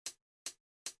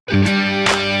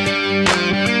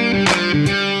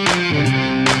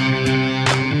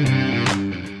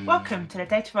to the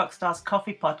Data Rockstars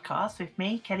Coffee Podcast with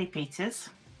me, Kelly Peters.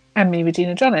 And me,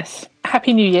 Regina Jonas.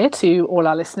 Happy New Year to all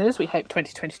our listeners. We hope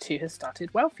 2022 has started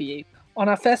well for you. On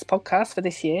our first podcast for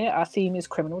this year, our theme is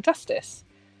criminal justice.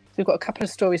 So we've got a couple of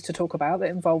stories to talk about that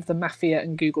involve the mafia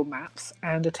and Google Maps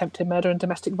and attempted murder and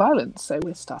domestic violence. So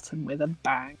we're starting with a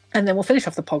bang. And then we'll finish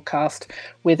off the podcast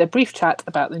with a brief chat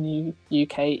about the new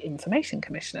UK Information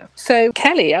Commissioner. So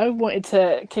Kelly, I wanted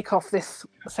to kick off this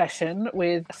session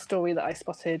with a story that I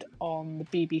spotted on the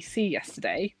BBC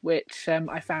yesterday, which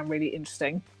I found really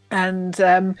interesting.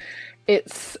 And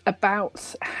it's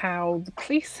about how the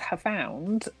police have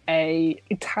found an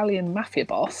Italian mafia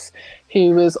boss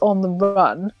who was on the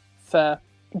run for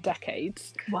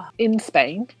decades in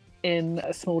Spain, in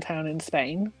a small town in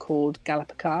Spain called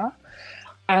Galapagar.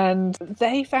 And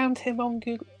they found him on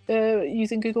Google,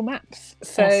 using Google Maps.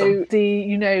 So Awesome.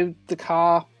 the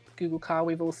car, Google car,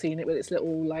 we've all seen it with its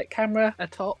little camera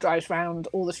atop, drives around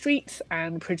all the streets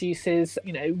and produces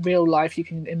real life. You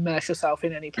can immerse yourself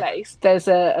in any place. There's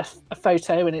a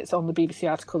photo, and it's on the BBC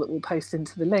article that we'll post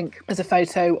into the link. There's a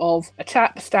photo of a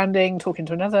chap standing talking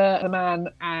to another man,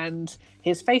 and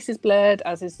his face is blurred,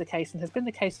 as is the case and has been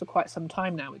the case for quite some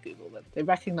time now with Google. They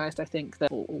recognised, I think,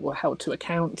 that or were held to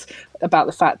account about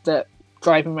the fact that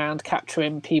driving around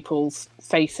capturing people's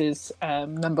faces,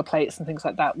 number plates and things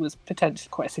like that was potentially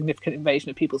quite a significant invasion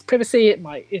of people's privacy. It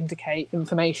might indicate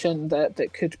information that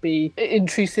could be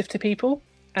intrusive to people.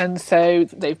 And so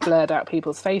they've blurred out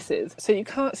people's faces. So you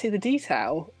can't see the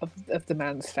detail of the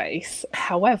man's face.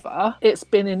 However, it's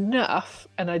been enough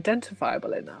and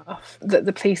identifiable enough that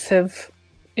the police have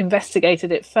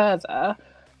investigated it further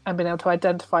and been able to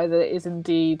identify that it is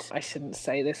indeed, I shouldn't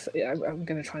say this, I'm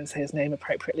going to try and say his name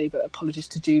appropriately, but apologies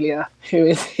to Julia, who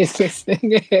is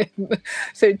listening in.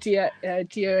 So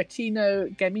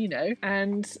Gioacchino Gamino,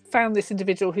 and found this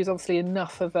individual who's obviously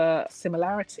enough of a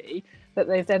similarity that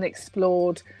they've then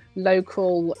explored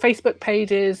local Facebook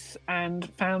pages and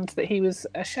found that he was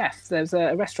a chef. There's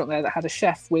a restaurant there that had a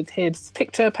chef with his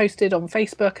picture posted on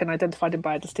Facebook and identified him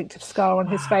by a distinctive scar on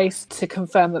his face to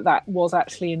confirm that was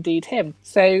actually indeed him.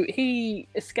 So he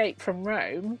escaped from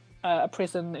Rome, a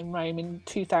prison in Rome, in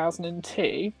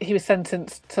 2002. He was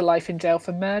sentenced to life in jail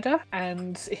for murder,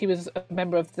 and he was a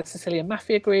member of the Sicilian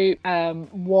Mafia group,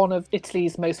 one of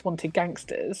Italy's most wanted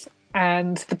gangsters.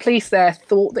 And the police there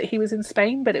thought that he was in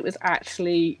Spain, but it was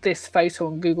actually this photo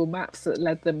on Google Maps that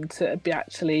led them to be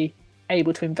actually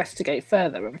able to investigate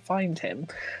further and find him.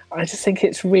 I just think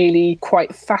it's really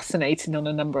quite fascinating on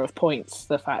a number of points,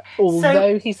 the fact,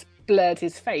 although he's blurred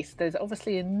his face, there's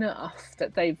obviously enough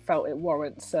that they felt it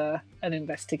warrants an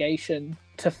investigation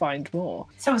to find more.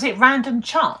 So was it random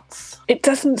chance? It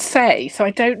doesn't say, so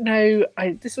I don't know.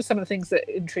 This was some of the things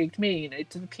that intrigued me.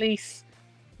 Do the police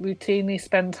routinely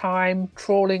spend time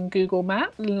trawling Google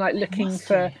Maps, looking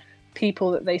for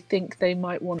people that they think they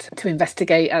might want to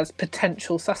investigate as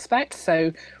potential suspects?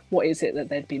 So what is it that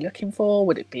they'd be looking for?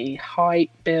 Would it be height,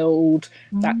 build,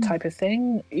 that type of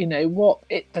thing?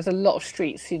 There's a lot of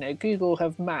streets, Google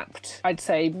have mapped, I'd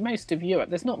say, most of Europe.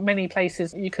 There's not many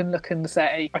places you can look and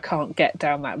say, I can't get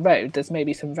down that road. There's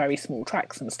maybe some very small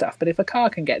tracks and stuff, but if a car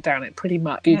can get down it, pretty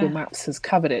much Google Maps has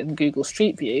covered it, and Google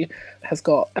Street View has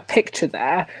got a picture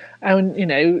there. And,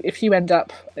 if you end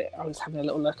up, I was having a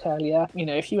little look earlier,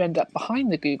 if you end up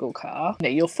behind the Google car,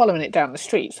 you're following it down the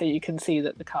street, so you can see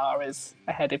that the car is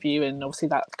ahead of you, and obviously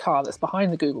that car that's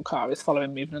behind the Google car is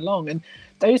following, moving along. And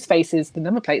those faces, the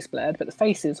number plate's blurred, but the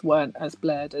faces weren't as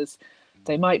blurred as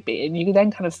they might be. And you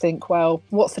then kind of think, well,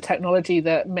 what's the technology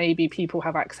that maybe people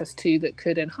have access to that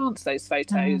could enhance those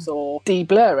photos or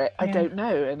de-blur it? I don't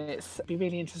know. And it'd be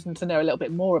really interesting to know a little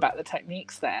bit more about the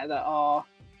techniques there that are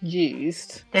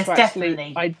used to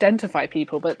actually identify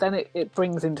people. But then it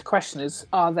brings into question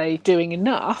are they doing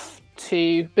enough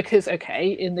because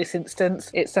in this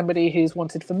instance it's somebody who's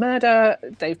wanted for murder,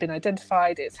 they've been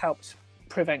identified, it's helped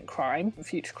prevent crime,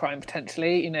 future crime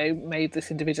potentially, made this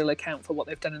individual account for what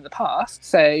they've done in the past.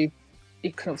 So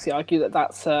you can obviously argue that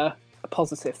that's a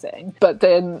positive thing. But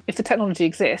then if the technology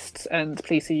exists and the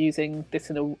police are using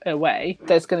this in a way,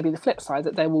 there's going to be the flip side,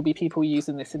 that there will be people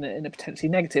using this in a potentially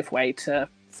negative way to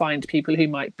find people who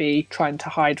might be trying to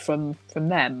hide from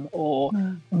them, or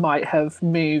might have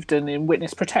moved and in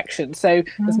witness protection. So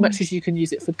as much as you can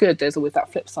use it for good, there's always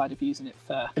that flip side of using it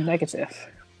for negative.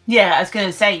 Yeah, I was going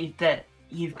to say that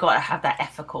you've got to have that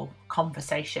ethical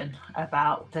conversation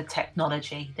about the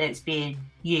technology that's being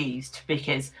used,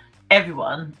 because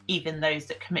everyone, even those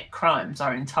that commit crimes,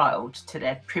 are entitled to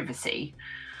their privacy.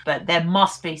 But there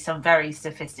must be some very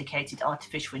sophisticated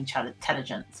artificial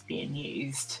intelligence being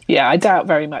used. Yeah, I doubt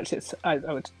very much I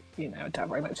would I doubt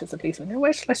very much as a policeman.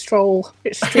 Where shall I stroll?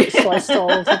 Which street shall I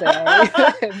stroll today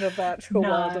in the virtual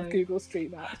world of Google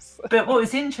Street Maps? But what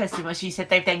was interesting was you said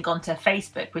they've then gone to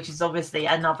Facebook, which is obviously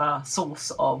another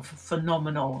source of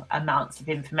phenomenal amounts of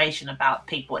information about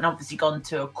people, and obviously gone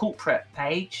to a corporate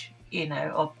page,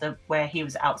 of where he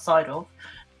was outside of,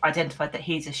 identified that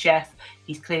he's a chef.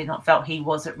 He's clearly not felt he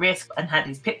was at risk and had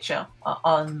his picture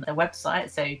on the website.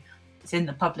 So it's in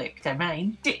the public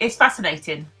domain. It's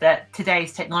fascinating that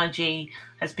today's technology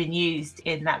has been used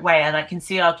in that way, and I can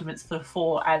see arguments for the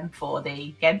for and for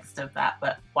the against of that.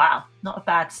 But wow, not a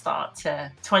bad start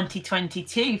to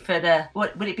 2022 for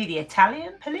would it be the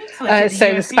Italian police?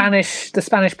 The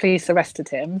Spanish police arrested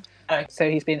him. Oh. So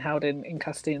he's been held in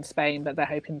custody in Spain, but they're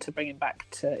hoping to bring him back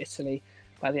to Italy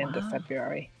by the end of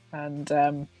February. And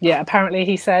apparently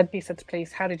he said to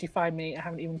police, "How did you find me? I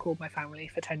haven't even called my family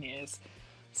for 10 years."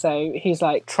 So he's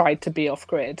tried to be off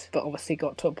grid, but obviously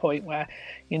got to a point where,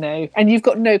 and you've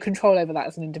got no control over that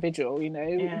as an individual,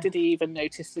 Yeah. Did he even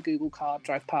notice the Google car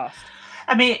drive past?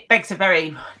 I mean, it begs a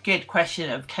very good question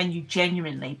of, can you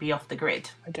genuinely be off the grid?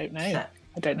 I don't know.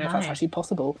 I don't know if that's actually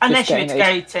possible. Unless you were to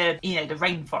go to, the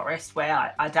rainforest,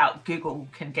 where I doubt Google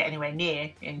can get anywhere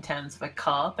near in terms of a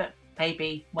car, but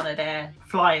maybe one of their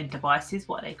flying devices,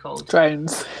 what are they called?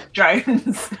 Drones.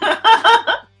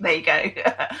 There you go.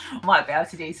 Might be able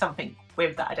to do something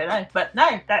with that, I don't know. But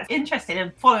no, that's interesting.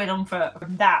 And following on from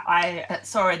that, I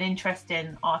saw an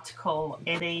interesting article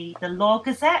in the Law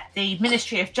Gazette. The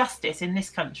Ministry of Justice in this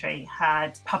country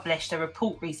had published a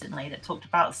report recently that talked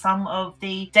about some of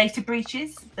the data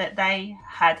breaches that they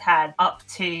had up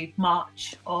to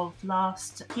March of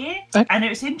last year. Okay. And it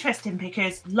was interesting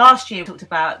because last year we talked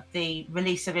about the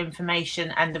release of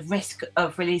information and the risk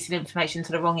of releasing information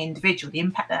to the wrong individual, the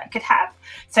impact that could have.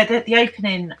 So the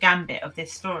opening gambit of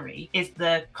this story is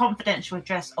the confidential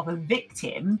address of a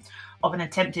victim of an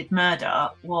attempted murder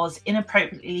was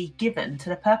inappropriately given to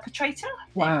the perpetrator.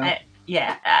 Wow.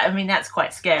 Yeah, I mean, that's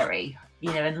quite scary.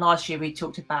 And last year we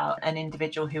talked about an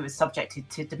individual who was subjected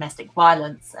to domestic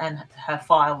violence and her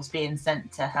files being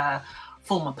sent to her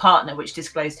former partner, which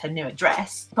disclosed her new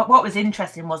address. But what was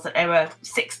interesting was that there were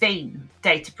 16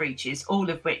 data breaches, all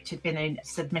of which had been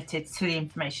submitted to the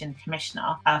Information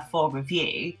Commissioner for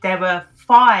review. There were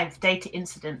 5 data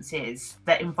incidences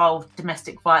that involved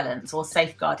domestic violence or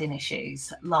safeguarding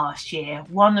issues last year,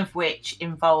 one of which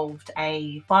involved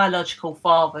a biological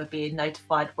father being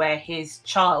notified where his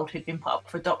child who'd been put up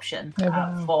for adoption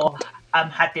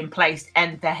had been placed,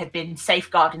 and there had been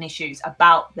safeguarding issues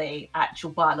about the actual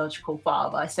biological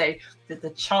father. So the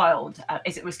child,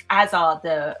 as are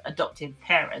the adoptive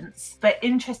parents. But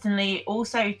interestingly, it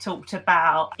also talked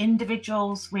about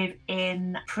individuals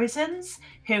within prisons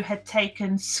who had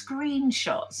taken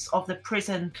screenshots of the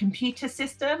prison computer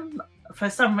system. For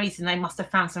some reason, they must have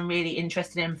found some really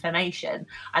interesting information.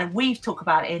 And we've talked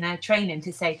about it in our training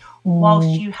to say, whilst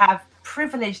you have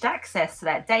privileged access to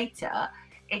that data,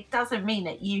 it doesn't mean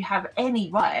that you have any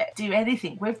right to do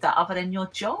anything with that other than your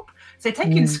job. So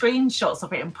taking screenshots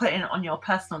of it and putting it on your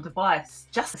personal device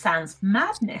just sounds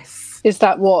madness. Is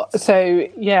that what? So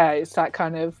yeah, it's that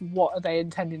kind of, what are they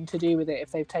intending to do with it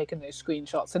if they've taken those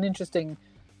screenshots? And interesting,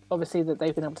 obviously, that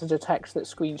they've been able to detect that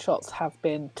screenshots have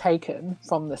been taken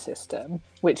from the system,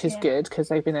 which is good because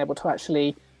they've been able to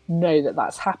actually know that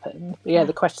that's happened. But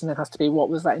the question then has to be, what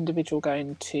was that individual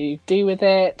going to do with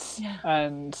it,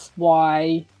 and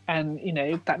why? And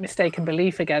that mistaken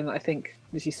belief again, I think,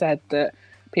 as you said, that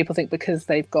people think because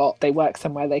they work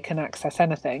somewhere they can access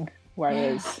anything,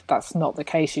 whereas that's not the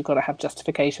case. You've got to have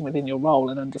justification within your role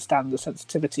and understand the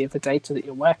sensitivity of the data that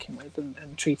you're working with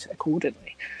and treat it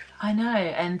accordingly. I know,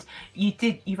 and you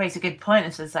raise a good point.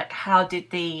 It's like, how did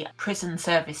the prison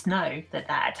service know that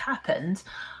had happened?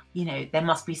 There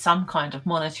must be some kind of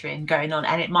monitoring going on,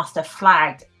 and it must have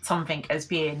flagged something as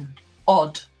being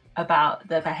odd about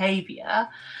the behaviour.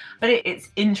 But it's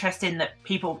interesting that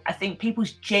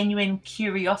people's genuine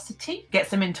curiosity gets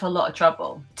them into a lot of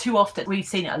trouble. Too often, we've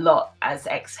seen it a lot as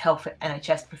ex-health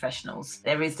NHS professionals.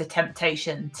 There is the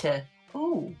temptation to,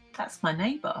 oh, that's my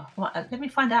neighbour. Let me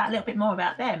find out a little bit more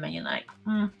about them. And you're like,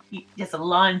 there's a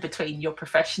line between your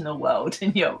professional world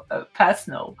and your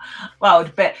personal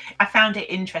world. But I found it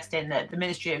interesting that the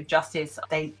Ministry of Justice,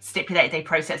 they stipulated they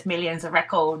process millions of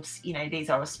records. These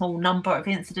are a small number of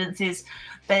incidences.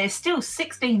 There's still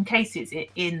 16 cases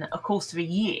in a course of a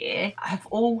year have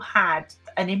all had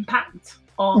an impact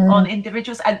on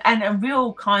individuals and a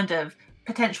real kind of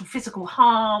potential physical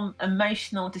harm,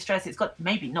 emotional distress. It's got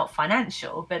maybe not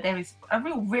financial, but there is a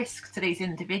real risk to these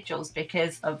individuals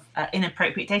because of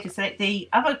inappropriate data. So the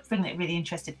other thing that really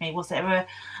interested me was there were a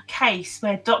case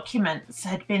where documents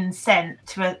had been sent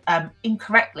to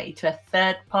incorrectly to a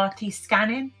third-party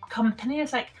scanning company.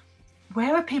 It's like,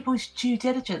 where are people's due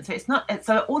diligence? It's not.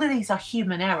 So all of these are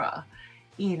human error.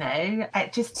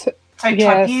 It just. So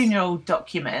yes. tribunal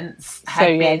documents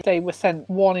had been... they were sent,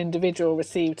 one individual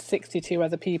received 62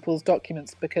 other people's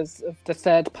documents because of the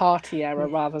third party error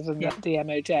rather than the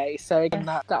DMOJ. So again,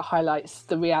 that highlights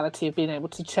the reality of being able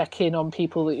to check in on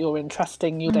people that you're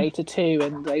entrusting your data to,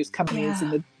 and those companies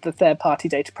and the third party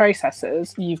data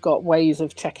processors. You've got ways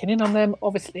of checking in on them.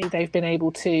 Obviously, they've been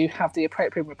able to have the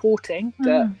appropriate reporting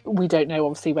that we don't know,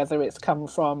 obviously, whether it's come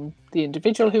from the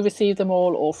individual who received them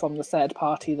all or from the third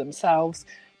party themselves.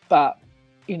 But,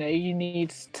 you need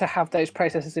to have those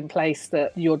processes in place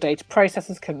that your data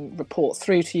processors can report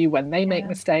through to you when they make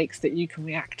mistakes, that you can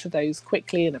react to those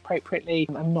quickly and appropriately,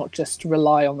 and not just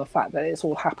rely on the fact that it's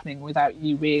all happening without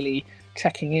you really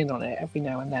checking in on it every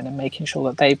now and then and making sure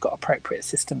that they've got appropriate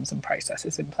systems and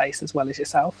processes in place as well as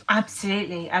yourself.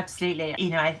 Absolutely.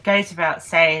 It goes without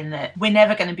saying that we're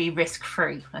never going to be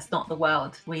risk-free. That's not the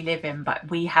world we live in, but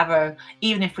we have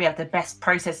even if we have the best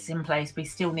processes in place, we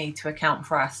still need to account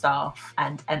for our staff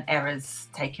and errors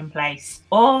taking place,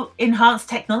 or enhance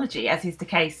technology, as is the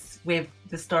case with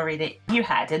the story that you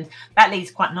had. And that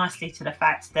leads quite nicely to the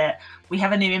fact that we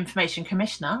have a new information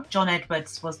commissioner. John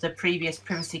Edwards was the previous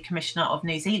privacy commissioner of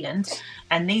New Zealand,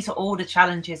 and these are all the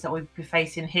challenges that we'll be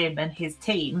facing him and his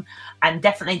team. And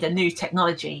definitely the new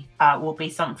technology will be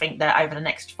something that over the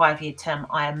next 5-year term,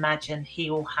 I imagine he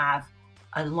will have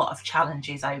a lot of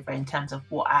challenges over in terms of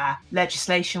what our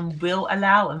legislation will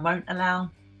allow and won't allow.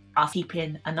 I'll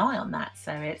keeping an eye on that.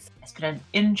 So it's been an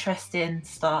interesting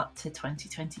start to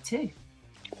 2022.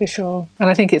 For sure. And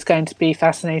I think it's going to be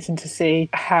fascinating to see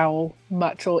how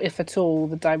much, or if at all,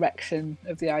 the direction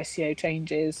of the ICO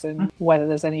changes, and whether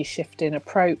there's any shift in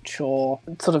approach or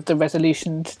sort of the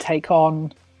resolution to take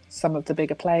on some of the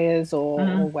bigger players, or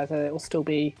whether it will still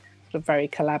be sort of very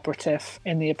collaborative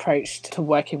in the approach to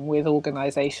working with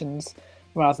organisations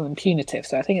rather than punitive.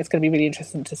 So I think it's going to be really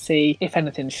interesting to see if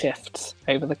anything shifts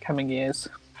over the coming years.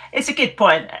 It's a good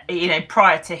point.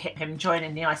 Prior to him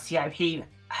joining the ICO, he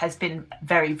has been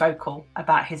very vocal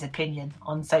about his opinion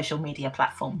on social media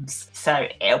platforms. So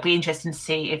it'll be interesting to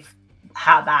see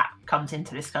how that comes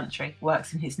into this country,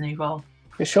 works in his new role.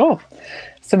 For sure.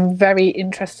 Some very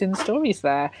interesting stories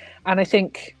there. And I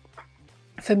think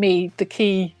for me, the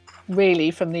key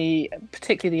really from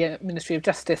particularly the Ministry of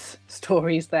Justice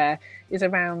stories there is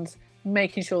around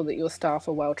making sure that your staff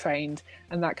are well trained,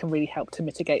 and that can really help to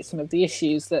mitigate some of the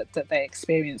issues that they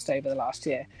experienced over the last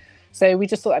year. So we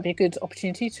just thought that'd be a good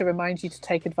opportunity to remind you to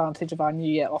take advantage of our New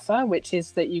Year offer, which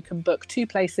is that you can book 2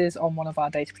 places on one of our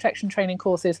data protection training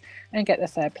courses and get the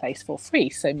third place for free,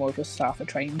 so more of your staff are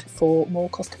trained for more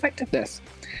cost effectiveness.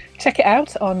 Check it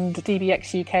out on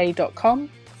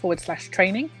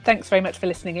dbxuk.com/training. Thanks very much for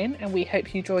listening in, and we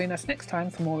hope you join us next time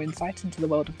for more insight into the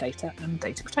world of data and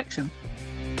data protection.